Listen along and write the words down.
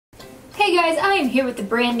Hey guys, I am here with the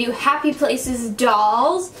brand new Happy Places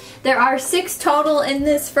dolls. There are 6 total in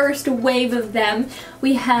this first wave of them.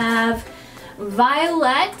 We have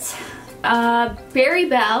Violet, Berry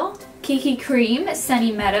Belle, Kiki Cream,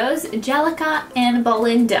 Sunny Meadows, Jellica, and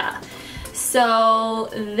Belinda. So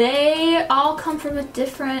they all come from a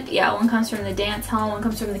different, one comes from the dance hall, one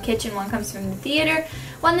comes from the kitchen, one comes from the theater,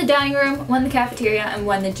 one the dining room, one the cafeteria, and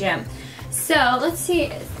one the gym. So let's see,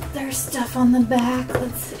 there's stuff on the back.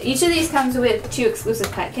 Each of these comes with 2 exclusive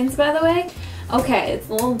petkins, by the way. Okay, it's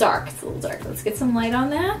a little dark, Let's get some light on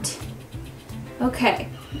that. Okay,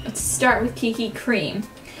 let's start with Kiki Cream.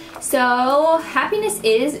 So, happiness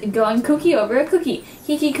is going cookie over a cookie.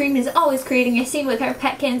 Kiki Cream is always creating a scene with her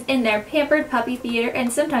petkins in their pampered puppy theater,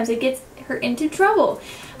 and sometimes it gets her into trouble.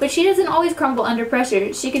 But she doesn't always crumble under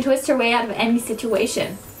pressure. She can twist her way out of any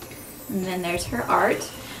situation. And then there's her art.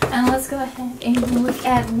 And let's go ahead and look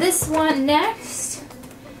at this one next.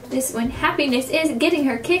 This one, happiness is getting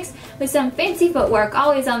her kicks with some fancy footwork.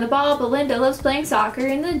 Always on the ball, Belinda loves playing soccer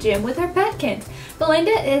in the gym with her petkins.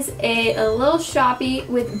 Belinda is a little shoppy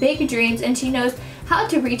with big dreams, and she knows how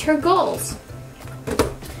to reach her goals.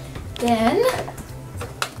 Then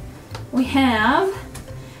we have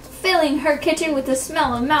filling her kitchen with the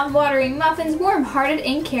smell of mouth-watering muffins, warm-hearted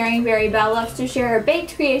and caring. Berry Belle loves to share her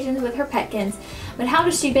baked creations with her petkins. But how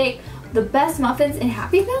does she bake the best muffins in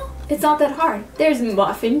Happyville? It's not that hard. There's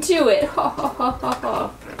muffin to it.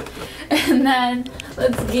 And then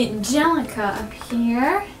let's get Jellica up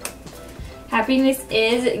here. Happiness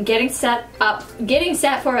is getting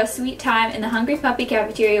set for a sweet time in the Hungry Puppy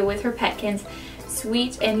cafeteria with her petkins.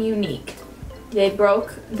 Sweet and unique. They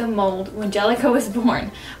broke the mold when Jellica was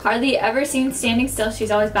born. Hardly ever seen standing still,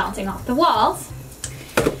 she's always bouncing off the walls.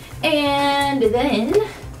 And then,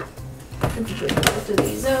 both of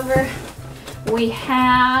these over, we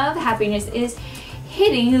have Happiness is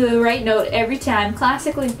hitting the right note every time.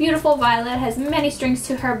 Classically beautiful Violet has many strings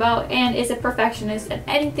to her bow and is a perfectionist at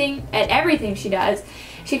everything she does.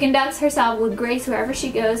 She conducts herself with grace wherever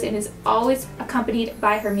she goes and is always accompanied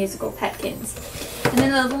by her musical petkins. And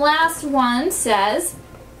then the last one says,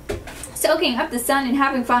 soaking up the sun and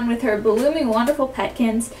having fun with her blooming wonderful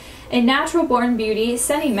petkins, a natural born beauty,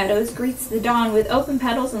 Sunny Meadows greets the dawn with open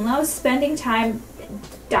petals and loves spending time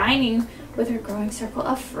dining with her growing circle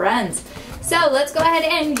of friends. So let's go ahead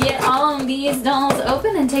and get all of these dolls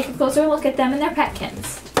open and take a closer look at them and their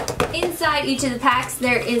petkins. Inside each of the packs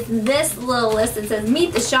there is this little list that says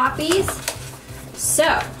meet the Shoppies. So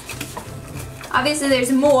obviously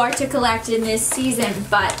there's more to collect in this season,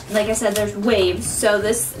 but like I said, there's waves. So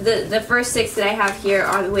the first 6 that I have here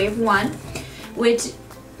are the wave 1, which,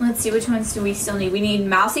 let's see, which ones do we still need? We need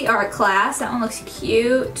Mousy Art Class. That one looks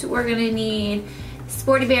cute. We're gonna need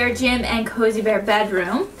Sporty Bear Gym and Cozy Bear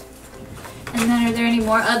Bedroom. And then are there any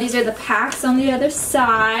more? Oh, these are the packs on the other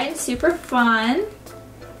side. Super fun.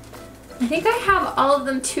 I think I have all of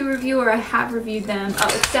them to review, or I have reviewed them.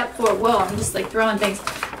 Oh, except for, whoa, I'm just like throwing things.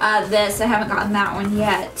 This, I haven't gotten that one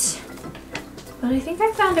yet. But I think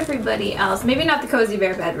I found everybody else. Maybe not the Cozy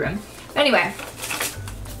Bear Bedroom. But anyway,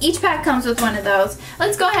 each pack comes with one of those.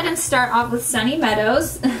 Let's go ahead and start off with Sunny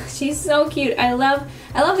Meadows. She's so cute. I love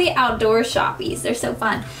the outdoor Shoppies. They're so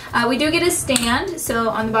fun. We do get a stand, so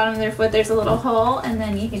on the bottom of their foot there's a little hole, and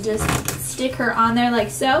then you can just stick her on there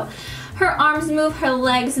like so. Her arms move, her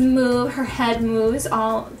legs move, her head moves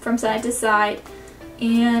all from side to side,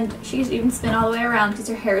 and she can even spin all the way around because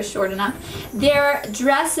her hair is short enough. Their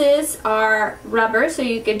dresses are rubber, so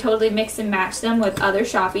you can totally mix and match them with other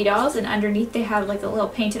Shoppy dolls, and underneath they have like a little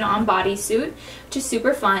painted on bodysuit, which is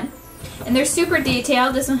super fun. And they're super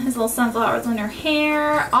detailed. This one has little sunflowers in her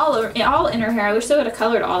hair, all in her hair. I wish they would have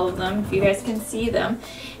colored all of them, if you guys can see them.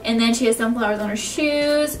 And then she has sunflowers on her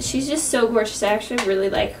shoes. She's just so gorgeous. I actually really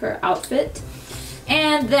like her outfit.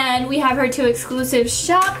 And then we have her 2 exclusive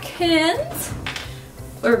Shopkins,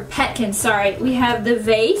 or petkins, sorry. We have the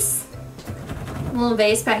vase, little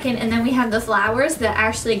vase petkin, and then we have the flowers that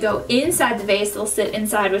actually go inside the vase. They'll sit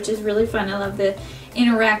inside, which is really fun. I love the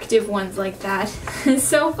interactive ones like that. It's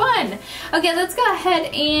so fun. Okay, let's go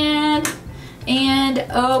ahead and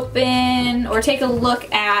open, or take a look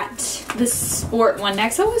at the sport one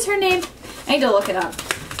next. What was her name? I need to look it up.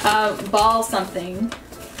 Ball something.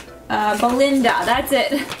 Belinda, that's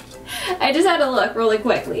it. I just had to look really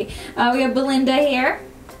quickly. We have Belinda here.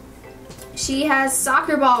 She has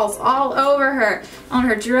soccer balls all over her, on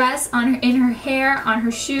her dress, in her hair, on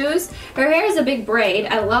her shoes. Her hair is a big braid.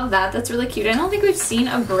 I love that. That's really cute. I don't think we've seen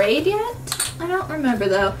a braid yet. I don't remember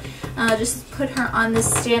though. Just put her on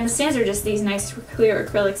this stand. The stands are just these nice clear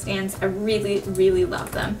acrylic stands. I really, really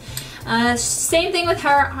love them. Same thing with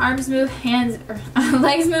her. Arms move, hands,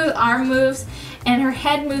 legs move, arm moves, and her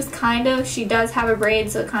head moves kind of. She does have a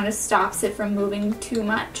braid, so it kind of stops it from moving too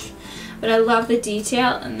much. But I love the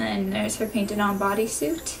detail. And then there's her painted on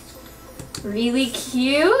bodysuit. Really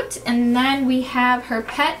cute. And then we have her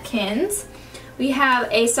Petkins. We have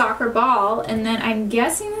a soccer ball, and then I'm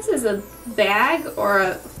guessing this is a bag or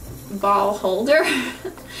a ball holder.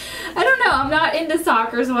 I don't know. I'm not into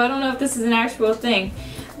soccer, so I don't know if this is an actual thing.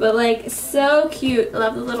 But like, so cute. I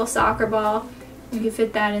love the little soccer ball. You can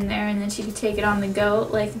fit that in there, and then she can take it on the go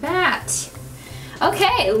like that.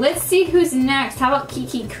 Okay, let's see who's next. How about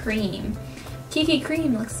Kiki Cream? Kiki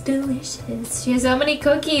Cream looks delicious. She has so many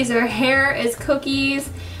cookies. Her hair is cookies.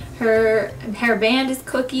 Her hair band is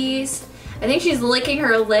cookies. I think she's licking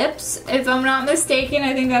her lips, if I'm not mistaken.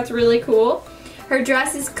 I think that's really cool. Her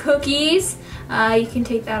dress is cookies. You can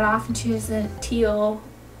take that off, and she has a teal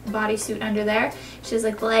bodysuit under there. She has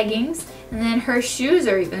like leggings, and then her shoes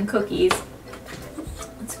are even cookies.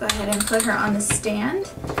 Let's go ahead and put her on the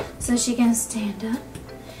stand so she can stand up.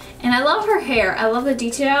 And I love her hair. I love the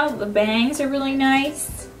detail. The bangs are really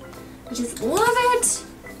nice. I just love it.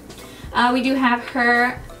 We do have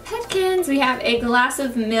her Petkins. We have a glass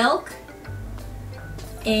of milk.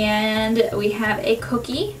 And we have a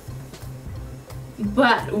cookie.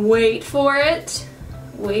 But wait for it.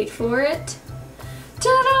 Wait for it.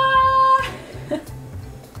 Ta-da!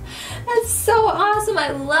 That's so awesome.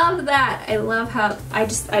 I love that. I love how, I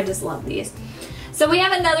just love these. So we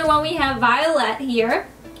have another one. We have Violet here.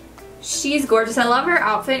 She's gorgeous. I love her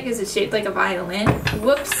outfit because it's shaped like a violin.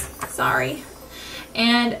 Whoops, sorry.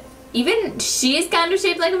 And even she's kind of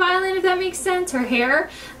shaped like a violin, if that makes sense. Her hair,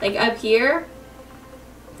 like up here.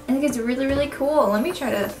 I think it's really, really cool. Let me try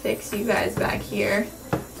to fix you guys back here.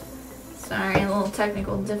 Sorry, a little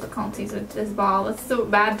technical difficulties with this ball. That's the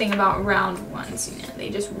bad thing about round ones, you know, they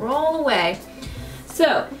just roll away.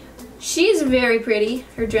 So, she's very pretty.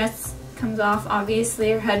 Her dress comes off,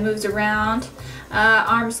 obviously. Her head moves around.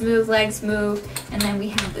 Arms move, legs move. And then we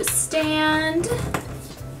have the stand.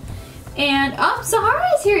 And, oh,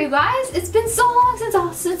 Sahara's here, you guys. It's been so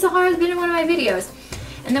long since Sahara's been in one of my videos.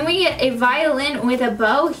 And then we get a violin with a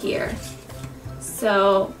bow here.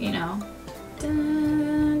 So, you know.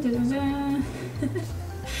 Dun, dun, dun, dun.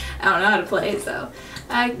 I don't know how to play it, so.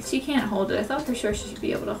 She can't hold it. I thought for sure she should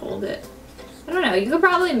be able to hold it. I don't know. You could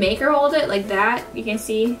probably make her hold it like that. You can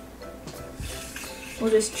see.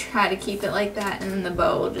 We'll just try to keep it like that, and then the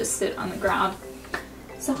bow will just sit on the ground.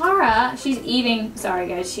 Sahara, she's eating, sorry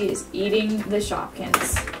guys, she is eating the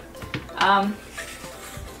Shopkins.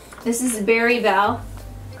 This is Berry Belle.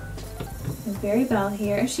 Berry Belle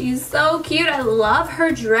here. She's so cute. I love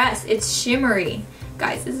her dress. It's shimmery.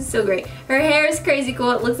 Guys, this is so great. Her hair is crazy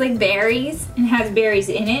cool. It looks like berries and has berries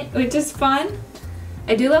in it, which is fun.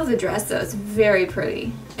 I do love the dress though. It's very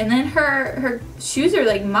pretty. And then her shoes are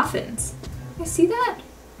like muffins. You see that?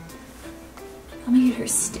 Let me get her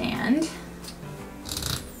stand.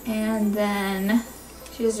 And then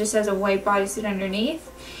she just has a white bodysuit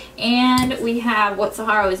underneath. And we have what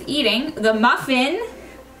Sahara was eating, the muffin.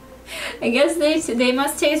 I guess they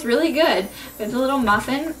must taste really good. We have the little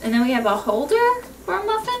muffin, and then we have a holder for a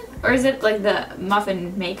muffin? Or is it like the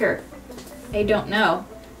muffin maker? I don't know.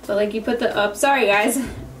 But like you put the, oh, sorry guys.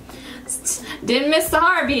 Didn't miss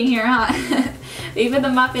Sahara being here, huh? You put the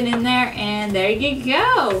muffin in there, and there you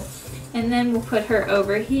go. And then we'll put her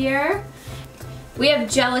over here. We have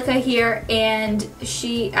Jellica here, and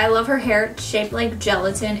I love her hair. It's shaped like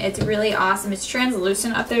gelatin. It's really awesome. It's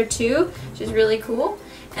translucent up there too, which is really cool.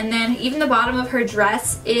 And then even the bottom of her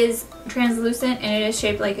dress is translucent, and it is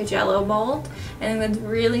shaped like a jello mold. And it's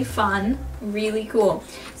really fun, really cool.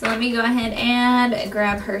 So let me go ahead and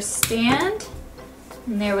grab her stand.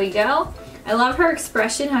 And there we go. I love her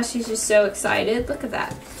expression, how she's just so excited. Look at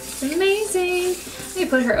that. It's amazing. Let me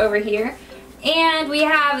put her over here. And we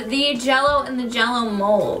have the jello in the jello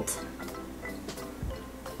mold,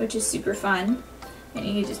 which is super fun. And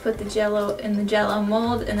you can just put the jello in the jello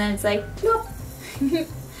mold, and then it's like, nope.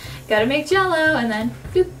 Gotta make jello, and then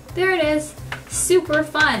boop, there it is. Super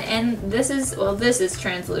fun. And this is, well, this is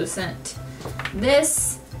translucent.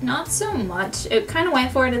 This, not so much. It kind of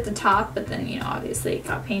went for it at the top, but then, you know, obviously it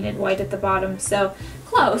got painted white at the bottom, so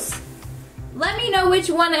close. Let me know which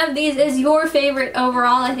one of these is your favorite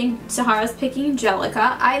overall. I think Sahara's picking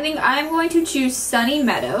Jellica. I think I'm going to choose Sunny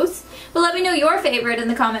Meadows. But let me know your favorite in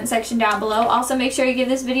the comment section down below. Also, make sure you give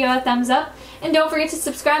this video a thumbs up. And don't forget to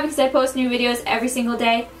subscribe because I post new videos every single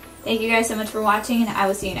day. Thank you guys so much for watching, and I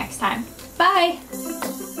will see you next time. Bye!